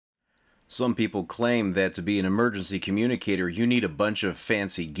Some people claim that to be an emergency communicator, you need a bunch of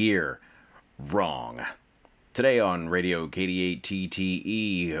fancy gear. Wrong. Today on Radio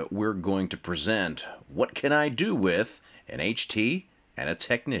KD8TTE, we're going to present What Can I Do With an HT and a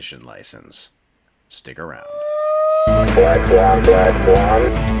Technician License. Stick around. Black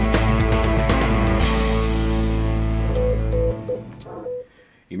one.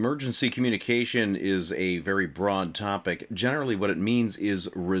 Emergency communication is a very broad topic. Generally, what it means is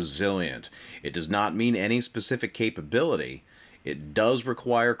resilient. It does not mean any specific capability. It does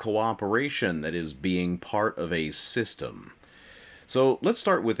require cooperation, that is, being part of a system. So let's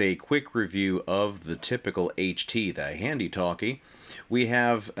start with a quick review of the typical HT, the handy-talkie. We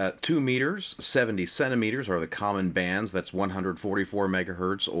have 2 meters, 70 centimeters are the common bands. That's 144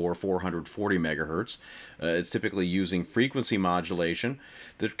 megahertz or 440 megahertz. It's typically using frequency modulation.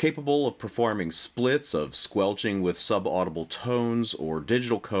 They're capable of performing splits, of squelching with subaudible tones or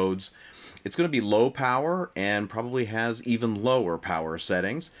digital codes. It's going to be low power and probably has even lower power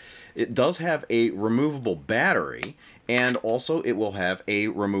settings. It does have a removable battery, and also it will have a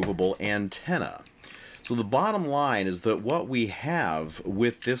removable antenna. So the bottom line is that what we have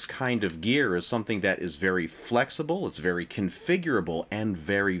with this kind of gear is something that is very flexible, it's very configurable, and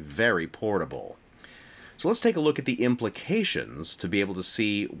very, very portable. So let's take a look at the implications to be able to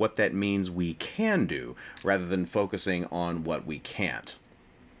see what that means we can do, rather than focusing on what we can't.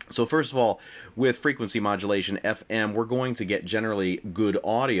 So first of all, with frequency modulation FM, we're going to get generally good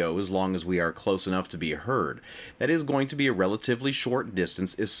audio as long as we are close enough to be heard. That is going to be a relatively short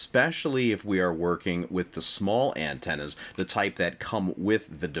distance, especially if we are working with the small antennas, the type that come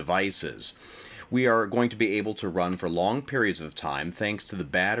with the devices. We are going to be able to run for long periods of time thanks to the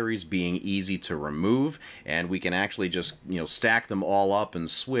batteries being easy to remove, and we can actually just stack them all up and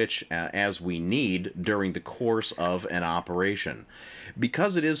switch as we need during the course of an operation.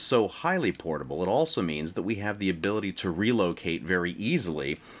 Because it is so highly portable, it also means that we have the ability to relocate very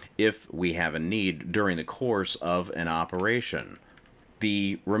easily if we have a need during the course of an operation.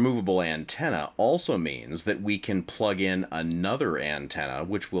 The removable antenna also means that we can plug in another antenna,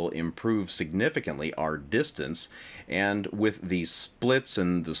 which will improve significantly our distance, and with the splits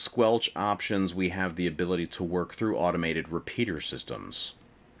and the squelch options, we have the ability to work through automated repeater systems.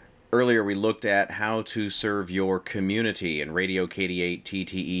 Earlier we looked at how to serve your community in Radio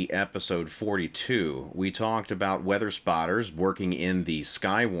KD8TTE episode 42. We talked about weather spotters working in the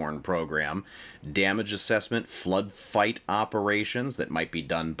Skywarn program, damage assessment, flood fight operations that might be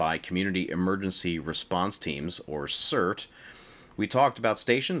done by Community Emergency Response Teams, or CERT. We talked about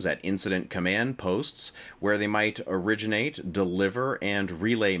stations at incident command posts where they might originate, deliver, and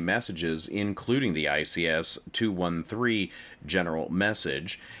relay messages, including the ICS 213 general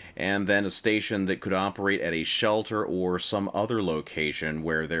message, and then a station that could operate at a shelter or some other location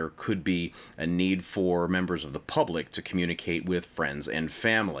where there could be a need for members of the public to communicate with friends and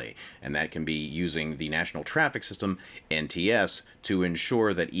family. And that can be using the National Traffic System, NTS, to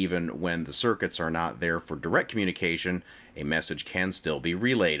ensure that even when the circuits are not there for direct communication, a message can still be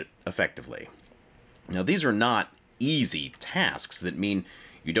relayed effectively. Now, these are not easy tasks that mean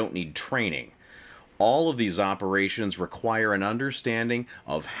you don't need training. All of these operations require an understanding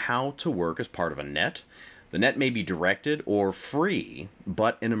of how to work as part of a net. The net may be directed or free,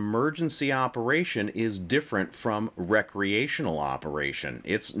 but an emergency operation is different from recreational operation.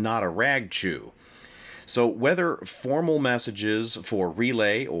 It's not a rag chew. So whether formal messages for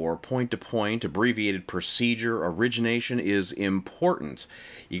relay or point-to-point abbreviated procedure origination is important.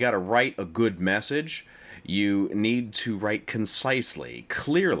 You got to write a good message. You need to write concisely,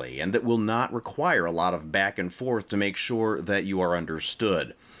 clearly, and that will not require a lot of back and forth to make sure that you are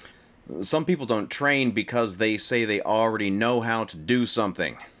understood. Some people don't train because they say they already know how to do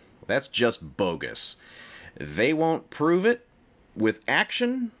something. That's just bogus. They won't prove it with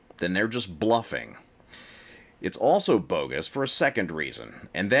action, then they're just bluffing. It's also bogus for a second reason,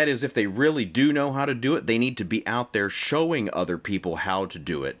 and that is if they really do know how to do it, they need to be out there showing other people how to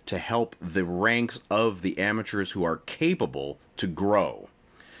do it to help the ranks of the amateurs who are capable to grow.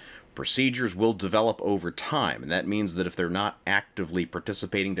 Procedures will develop over time, and that means that if they're not actively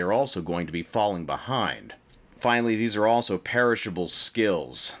participating, they're also going to be falling behind. Finally, these are also perishable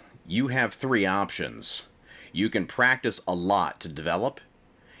skills. You have 3 options. You can practice a lot to develop,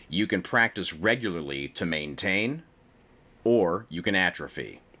 you can practice regularly to maintain, or you can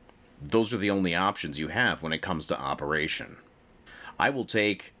atrophy. Those are the only options you have when it comes to operation. I will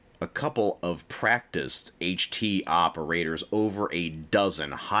take a couple of practiced HT operators over a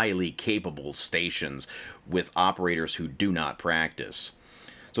dozen highly capable stations with operators who do not practice.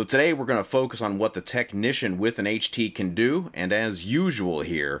 So today we're going to focus on what the technician with an HT can do, and as usual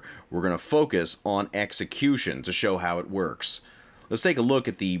here, we're going to focus on execution to show how it works. Let's take a look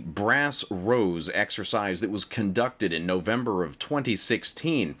at the brass rose exercise that was conducted in November of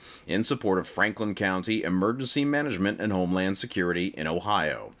 2016 in support of Franklin County Emergency Management and Homeland Security in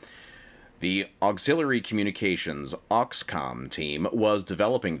Ohio. The Auxiliary Communications AUXCOMM team was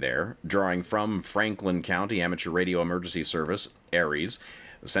developing there, drawing from Franklin County Amateur Radio Emergency Service, ARES,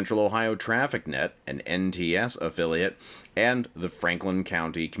 the Central Ohio Traffic Net, an NTS affiliate, and the Franklin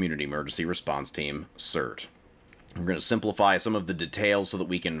County Community Emergency Response Team, CERT. We're going to simplify some of the details so that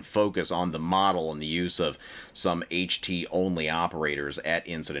we can focus on the model and the use of some HT-only operators at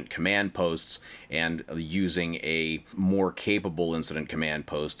incident command posts and using a more capable incident command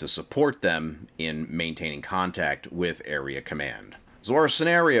post to support them in maintaining contact with area command. So our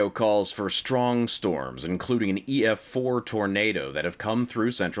scenario calls for strong storms, including an EF4 tornado that have come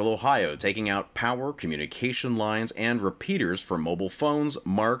through central Ohio, taking out power, communication lines, and repeaters for mobile phones,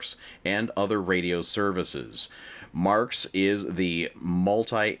 MARCs, and other radio services. MARCs is the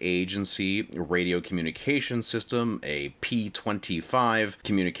Multi-Agency Radio Communication System, a P25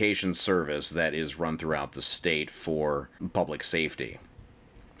 communication service that is run throughout the state for public safety.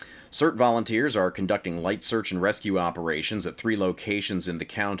 CERT volunteers are conducting light search and rescue operations at 3 locations in the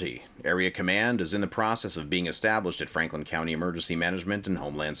county. Area command is in the process of being established at Franklin County Emergency Management and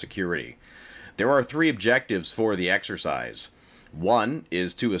Homeland Security. There are 3 objectives for the exercise. 1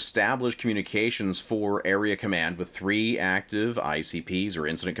 is to establish communications for area command with 3 active ICPs or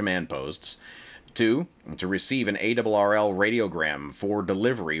incident command posts. 2, to receive an ARRL radiogram for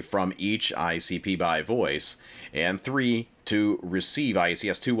delivery from each ICP by voice. And 3, to receive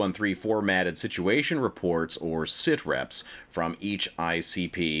ICS 213 formatted situation reports or SITREPs from each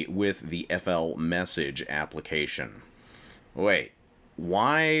ICP with the FL message application. Wait,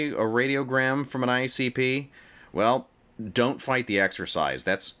 why a radiogram from an ICP? Well, don't fight the exercise.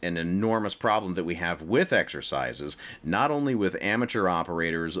 That's an enormous problem that we have with exercises, not only with amateur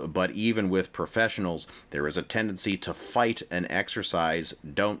operators, but even with professionals. There is a tendency to fight an exercise.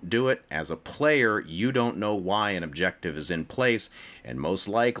 Don't do it. As a player, you don't know why an objective is in place, and most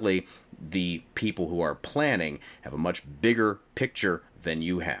likely the people who are planning have a much bigger picture than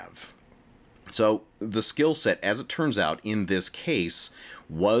you have. So the skill set, as it turns out in this case,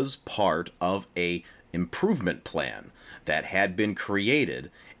 was part of a improvement plan that had been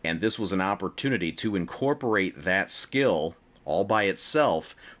created, and this was an opportunity to incorporate that skill all by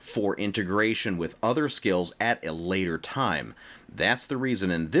itself for integration with other skills at a later time. That's the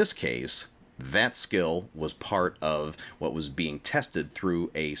reason in this case that skill was part of what was being tested through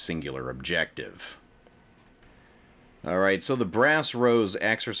a singular objective. Alright, so the brass rose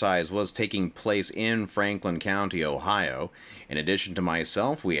exercise was taking place in Franklin County, Ohio. In addition to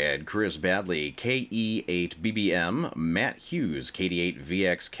myself, we had Chris Badley, KE8BBM, Matt Hughes,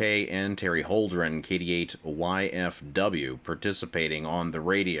 KD8VXK, and Terry Holdren, KD8YFW, participating on the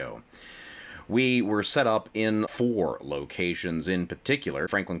radio. We were set up in 4 locations in particular: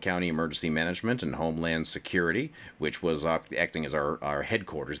 Franklin County Emergency Management and Homeland Security, which was acting as our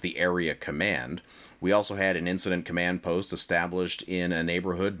headquarters, the area command. We also had an incident command post established in a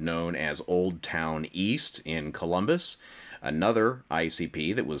neighborhood known as Old Town East in Columbus, another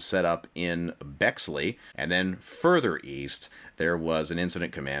ICP that was set up in Bexley, and then further east there was an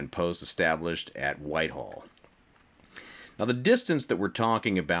incident command post established at Whitehall. Now, the distance that we're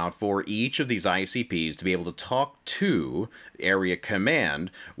talking about for each of these ICPs to be able to talk to area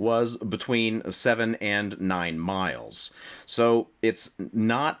command was between 7 and 9 miles. So it's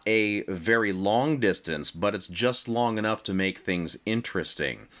not a very long distance, but it's just long enough to make things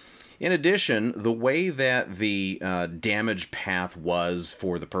interesting. In addition, the way that the damage path was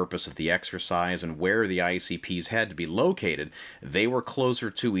for the purpose of the exercise and where the ICPs had to be located, they were closer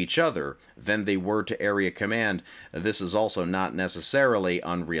to each other than they were to area command. This is also not necessarily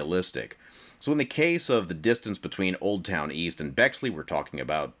unrealistic. So in the case of the distance between Old Town East and Bexley, we're talking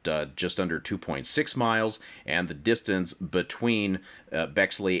about just under 2.6 miles, and the distance between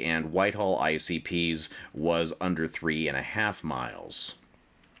Bexley and Whitehall ICPs was under 3.5 miles.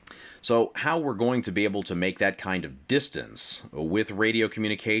 So how we're going to be able to make that kind of distance with radio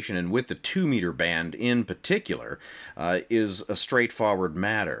communication and with the 2-meter band in particular is a straightforward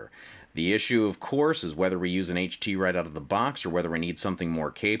matter. The issue, of course, is whether we use an HT right out of the box or whether we need something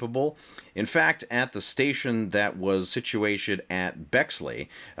more capable. In fact, at the station that was situated at Bexley,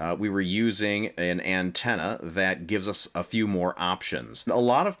 we were using an antenna that gives us a few more options. A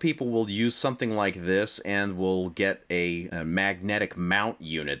lot of people will use something like this and will get a magnetic mount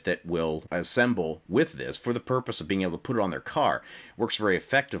unit that will assemble with this for the purpose of being able to put it on their car. Works very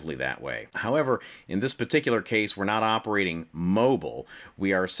effectively that way. However, in this particular case, we're not operating mobile.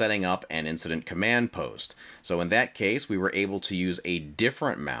 We are setting up an incident command post. So in that case, we were able to use a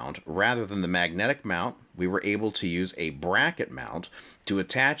different mount. Rather than the magnetic mount, we were able to use a bracket mount to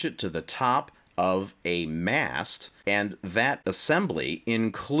attach it to the top of a mast, and that assembly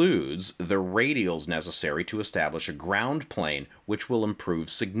includes the radials necessary to establish a ground plane, which will improve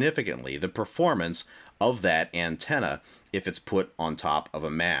significantly the performance of that antenna if it's put on top of a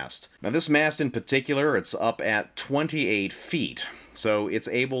mast. Now this mast in particular, it's up at 28 feet. So it's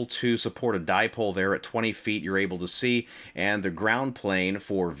able to support a dipole there at 20 feet, you're able to see, and the ground plane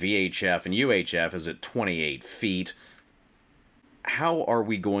for VHF and UHF is at 28 feet. How are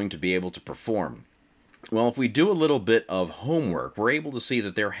we going to be able to perform? Well, if we do a little bit of homework, we're able to see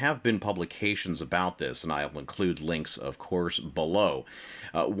that there have been publications about this, and I'll include links, of course, below.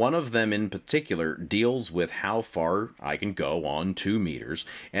 One of them in particular deals with how far I can go on 2 meters,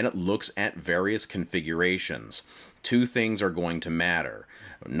 and it looks at various configurations. Two things are going to matter.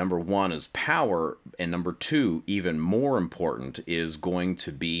 Number one is power, and number two, even more important, is going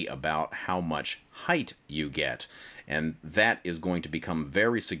to be about how much height you get. And that is going to become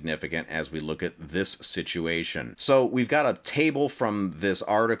very significant as we look at this situation. So we've got a table from this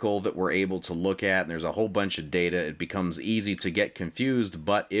article that we're able to look at, and there's a whole bunch of data. It becomes easy to get confused,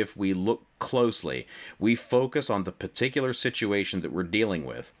 but if we look closely, we focus on the particular situation that we're dealing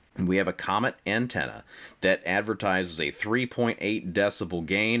with. We have a Comet antenna that advertises a 3.8 decibel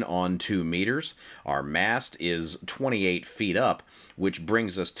gain on 2 meters. Our mast is 28 feet up, which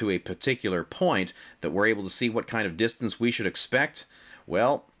brings us to a particular point that we're able to see what kind of distance we should expect.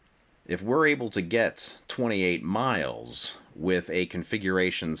 Well, if we're able to get 28 miles with a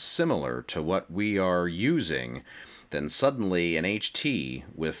configuration similar to what we are using, then suddenly an HT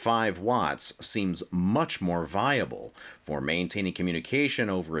with 5 watts seems much more viable for maintaining communication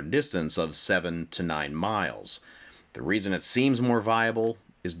over a distance of 7 to 9 miles. The reason it seems more viable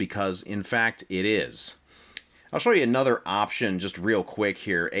is because, in fact, it is. I'll show you another option just real quick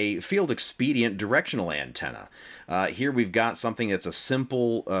here, a field expedient directional antenna. Here we've got something that's a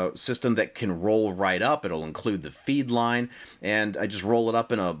simple system that can roll right up. It'll include the feed line, and I just roll it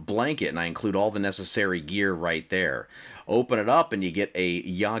up in a blanket, and I include all the necessary gear right there. Open it up, and you get a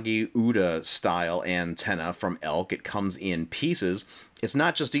Yagi-Uda style antenna from Elk. It comes in pieces. It's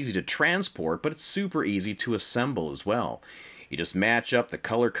not just easy to transport, but it's super easy to assemble as well. You just match up the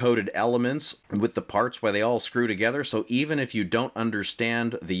color-coded elements with the parts where they all screw together, so even if you don't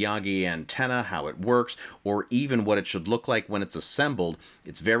understand the Yagi antenna, how it works, or even what it should look like when it's assembled,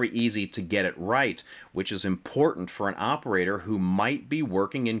 it's very easy to get it right, which is important for an operator who might be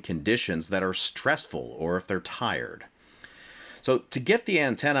working in conditions that are stressful or if they're tired. So to get the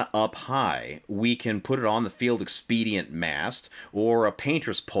antenna up high, we can put it on the field expedient mast or a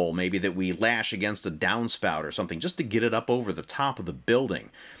painter's pole maybe that we lash against a downspout or something just to get it up over the top of the building.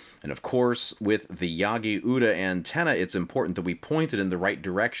 And of course, with the Yagi-Uda antenna, it's important that we point it in the right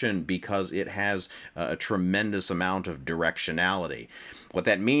direction because it has a tremendous amount of directionality. What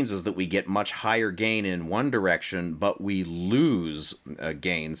that means is that we get much higher gain in one direction, but we lose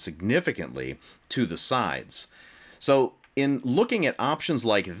gain significantly to the sides. So in looking at options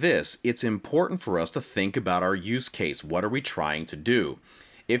like this, it's important for us to think about our use case. What are we trying to do?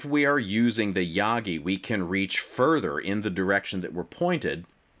 If we are using the Yagi, we can reach further in the direction that we're pointed,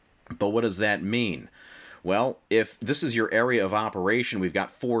 but what does that mean? Well, if this is your area of operation, we've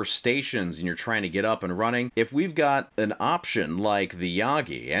got 4 stations and you're trying to get up and running, if we've got an option like the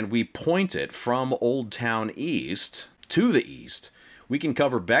Yagi and we point it from Old Town East to the east, we can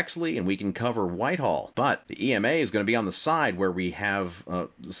cover Bexley and we can cover Whitehall, but the EMA is going to be on the side where we have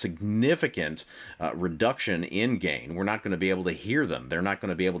significant reduction in gain. We're not going to be able to hear them. They're not going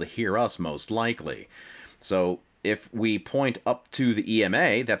to be able to hear us most likely. So if we point up to the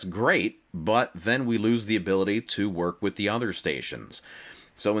EMA, that's great, but then we lose the ability to work with the other stations.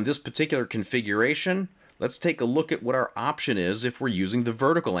 So in this particular configuration, let's take a look at what our option is if we're using the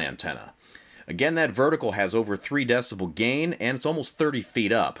vertical antenna. Again, that vertical has over 3 decibel gain, and it's almost 30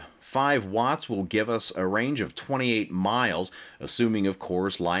 feet up. 5 watts will give us a range of 28 miles, assuming, of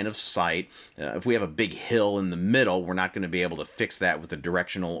course, line of sight. If we have a big hill in the middle, we're not going to be able to fix that with a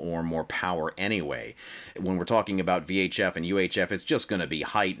directional or more power anyway. When we're talking about VHF and UHF, it's just going to be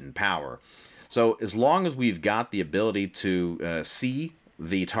height and power. So as long as we've got the ability to see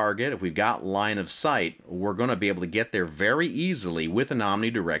the target, if we've got line of sight, we're going to be able to get there very easily with an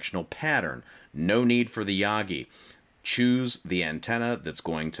omnidirectional pattern. No need for the Yagi. Choose the antenna that's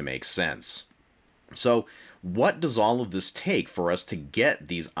going to make sense. So what does all of this take for us to get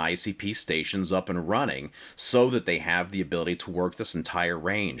these ICP stations up and running so that they have the ability to work this entire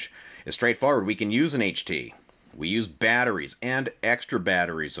range? It's straightforward. We can use an HT. We use batteries and extra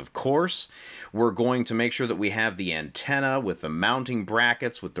batteries, of course. We're going to make sure that we have the antenna with the mounting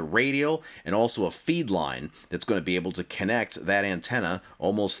brackets with the radial and also a feed line that's going to be able to connect that antenna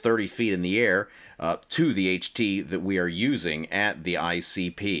almost 30 feet in the air to the HT that we are using at the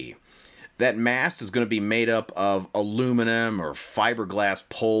ICP. That mast is going to be made up of aluminum or fiberglass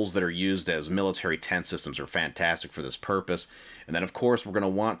poles that are used as military tent systems. Are fantastic for this purpose. And then, of course, we're going to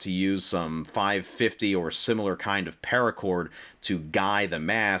want to use some 550 or similar kind of paracord to guide the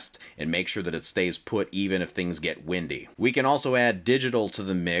mast and make sure that it stays put even if things get windy. We can also add digital to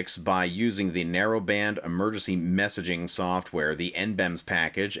the mix by using the narrowband emergency messaging software, the NBEMS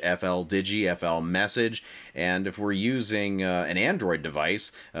package, FL Digi, FL Message, and if we're using an Android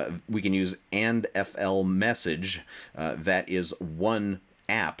device, we can use and FL Message. That is one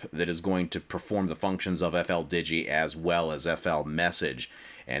app that is going to perform the functions of FL Digi as well as FL Message,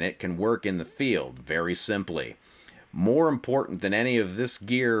 and it can work in the field very simply. More important than any of this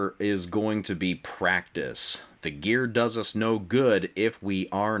gear is going to be practice. The gear does us no good if we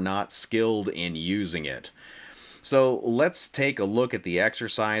are not skilled in using it. So let's take a look at the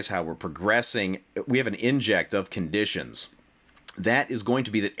exercise, how we're progressing. We have an inject of conditions. That is going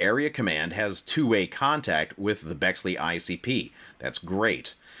to be that Area Command has two-way contact with the Bexley ICP. That's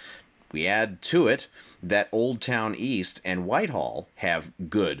great. We add to it that Old Town East and Whitehall have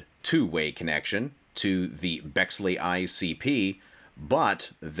good two-way connection to the Bexley ICP,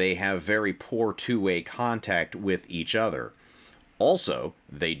 but they have very poor two-way contact with each other. Also,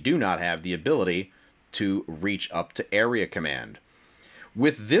 they do not have the ability to reach up to Area Command.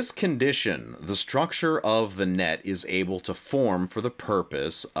 With this condition, the structure of the net is able to form for the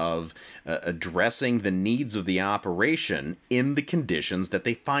purpose of addressing the needs of the operation in the conditions that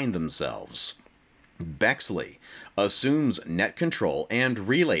they find themselves. Bexley assumes net control and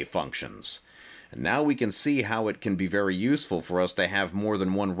relay functions. And now we can see how it can be very useful for us to have more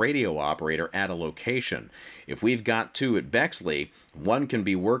than one radio operator at a location. If we've got two at Bexley, one can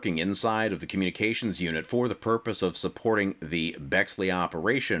be working inside of the communications unit for the purpose of supporting the Bexley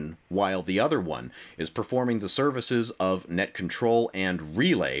operation, while the other one is performing the services of net control and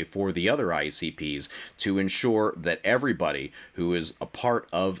relay for the other ICPs to ensure that everybody who is a part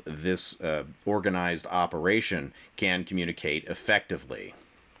of this organized operation can communicate effectively.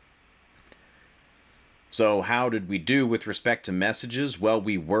 So how did we do with respect to messages? Well,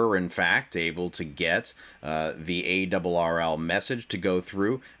 we were, in fact, able to get the ARRL message to go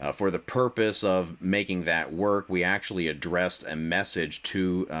through. For the purpose of making that work, we actually addressed a message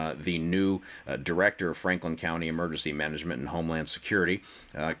to the new Director of Franklin County Emergency Management and Homeland Security.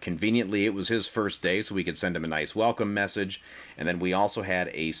 Conveniently, it was his first day, so we could send him a nice welcome message. And then we also had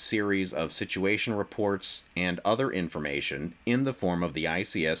a series of situation reports and other information in the form of the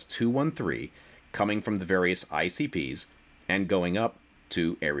ICS 213, coming from the various ICPs and going up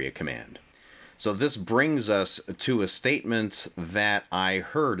to Area Command. So this brings us to a statement that I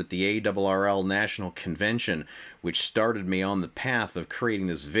heard at the ARRL National Convention, which started me on the path of creating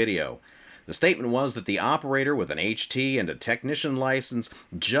this video. The statement was that the operator with an HT and a technician license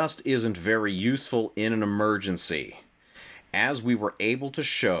just isn't very useful in an emergency. As we were able to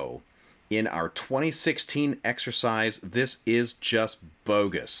show in our 2016 exercise, this is just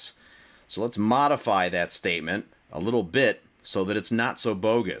bogus. So let's modify that statement a little bit so that it's not so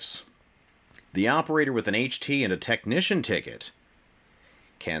bogus. The operator with an HT and a technician ticket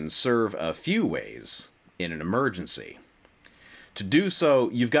can serve a few ways in an emergency. To do so,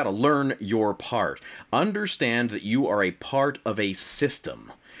 you've got to learn your part. Understand that you are a part of a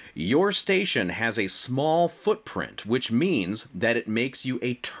system. Your station has a small footprint, which means that it makes you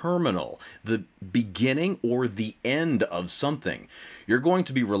a terminal, the beginning or the end of something. You're going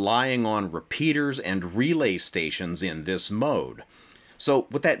to be relying on repeaters and relay stations in this mode. So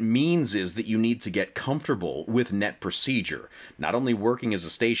what that means is that you need to get comfortable with net procedure, not only working as a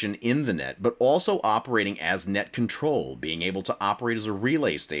station in the net, but also operating as net control, being able to operate as a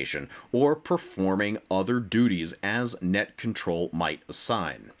relay station, or performing other duties as net control might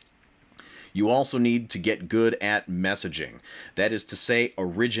assign. You also need to get good at messaging. That is to say,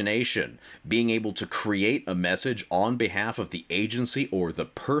 origination, being able to create a message on behalf of the agency or the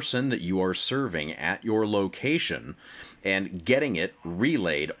person that you are serving at your location, and getting it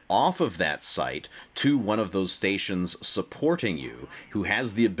relayed off of that site to one of those stations supporting you, who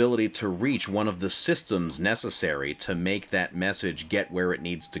has the ability to reach one of the systems necessary to make that message get where it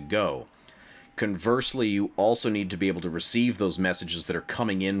needs to go. Conversely, you also need to be able to receive those messages that are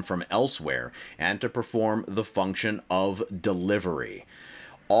coming in from elsewhere and to perform the function of delivery.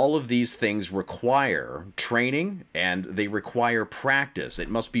 All of these things require training and they require practice. It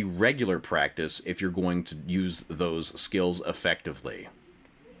must be regular practice if you're going to use those skills effectively.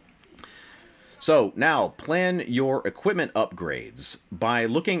 So now, plan your equipment upgrades by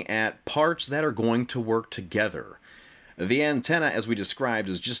looking at parts that are going to work together. The antenna, as we described,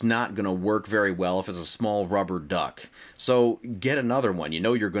 is just not going to work very well if it's a small rubber duck. So get another one. You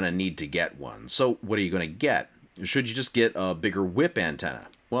know you're going to need to get one. So what are you going to get? Should you just get a bigger whip antenna?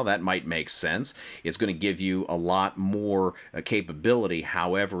 Well, that might make sense. It's going to give you a lot more capability.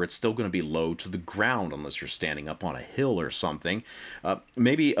 However, it's still going to be low to the ground unless you're standing up on a hill or something.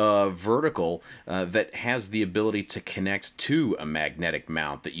 Maybe a vertical that has the ability to connect to a magnetic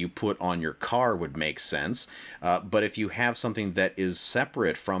mount that you put on your car would make sense. But if you have something that is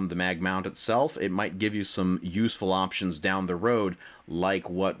separate from the mag mount itself, it might give you some useful options down the road, like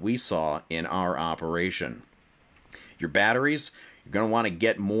what we saw in our operation. Your batteries, you're going to want to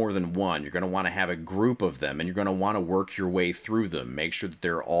get more than one. You're going to want to have a group of them, and you're going to want to work your way through them. Make sure that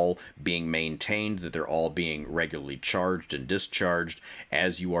they're all being maintained, that they're all being regularly charged and discharged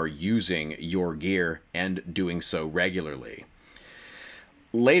as you are using your gear and doing so regularly.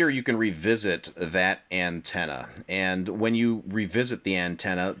 Later, you can revisit that antenna, and when you revisit the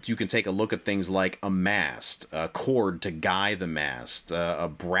antenna, you can take a look at things like a mast, a cord to guide the mast,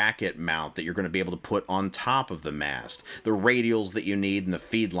 a bracket mount that you're going to be able to put on top of the mast, the radials that you need, and the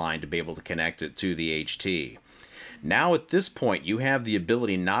feed line to be able to connect it to the HT. Now at this point, you have the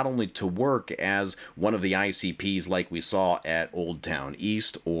ability not only to work as one of the ICPs like we saw at Old Town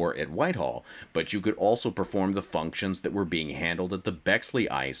East or at Whitehall, but you could also perform the functions that were being handled at the Bexley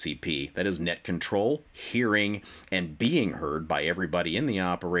ICP, that is net control, hearing, and being heard by everybody in the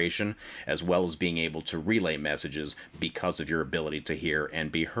operation, as well as being able to relay messages because of your ability to hear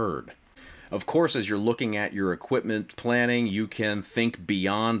and be heard. Of course, as you're looking at your equipment planning, you can think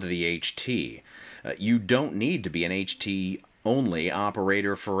beyond the HT. You don't need to be an HT-only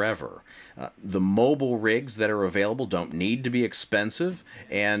operator forever. The mobile rigs that are available don't need to be expensive,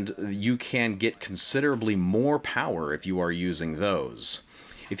 and you can get considerably more power if you are using those.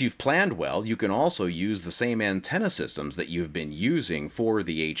 If you've planned well, you can also use the same antenna systems that you've been using for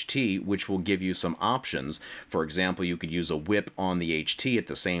the HT, which will give you some options. For example, you could use a whip on the HT at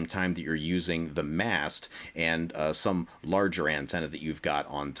the same time that you're using the mast and some larger antenna that you've got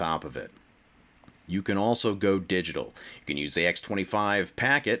on top of it. You can also go digital. You can use AUX25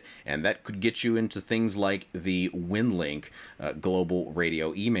 packet, and that could get you into things like the WinLink global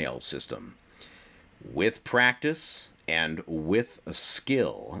radio email system. With practice and with a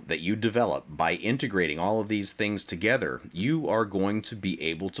skill that you develop by integrating all of these things together, you are going to be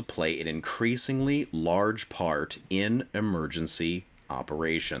able to play an increasingly large part in emergency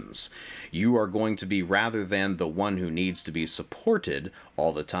operations. You are going to be, rather than the one who needs to be supported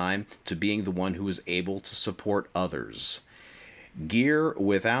all the time, to being the one who is able to support others. Gear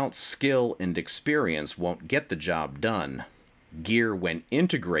without skill and experience won't get the job done. Gear, when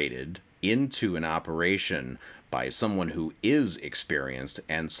integrated into an operation by someone who is experienced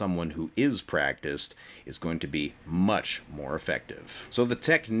and someone who is practiced, is going to be much more effective. So the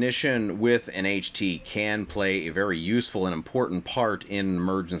technician with an HT can play a very useful and important part in an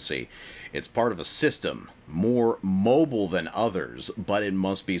emergency. It's part of a system, more mobile than others, but it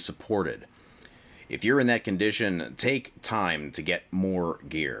must be supported. If you're in that condition, take time to get more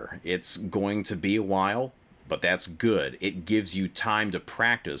gear. It's going to be a while, but that's good. It gives you time to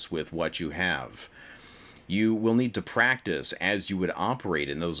practice with what you have. You will need to practice as you would operate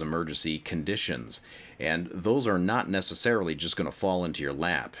in those emergency conditions, and those are not necessarily just going to fall into your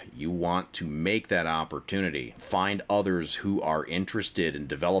lap. You want to make that opportunity. Find others who are interested in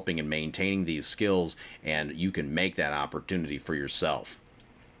developing and maintaining these skills, and you can make that opportunity for yourself.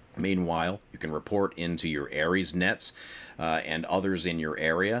 Meanwhile, you can report into your ARES nets and others in your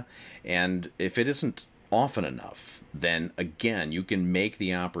area, and if it isn't often enough, then again, you can make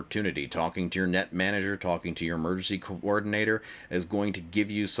the opportunity. Talking to your net manager, talking to your emergency coordinator is going to give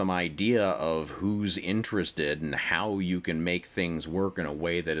you some idea of who's interested and how you can make things work in a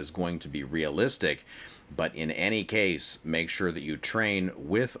way that is going to be realistic. But in any case, make sure that you train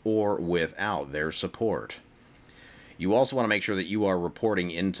with or without their support. You also want to make sure that you are reporting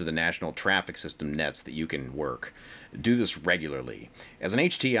into the National Traffic System nets that you can work. Do this regularly. As an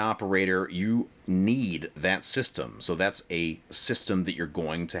HT operator, you need that system. So that's a system that you're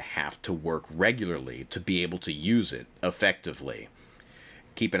going to have to work regularly to be able to use it effectively.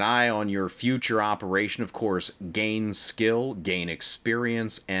 Keep an eye on your future operation, of course. Gain skill, gain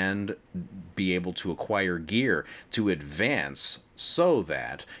experience, and be able to acquire gear to advance so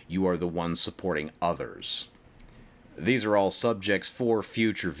that you are the one supporting others. These are all subjects for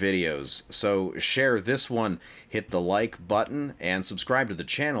future videos, so share this one, hit the like button, and subscribe to the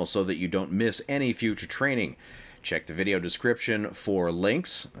channel so that you don't miss any future training. Check the video description for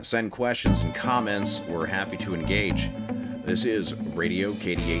links. Send questions and comments. We're happy to engage. This is Radio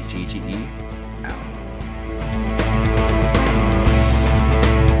KD8TTE out.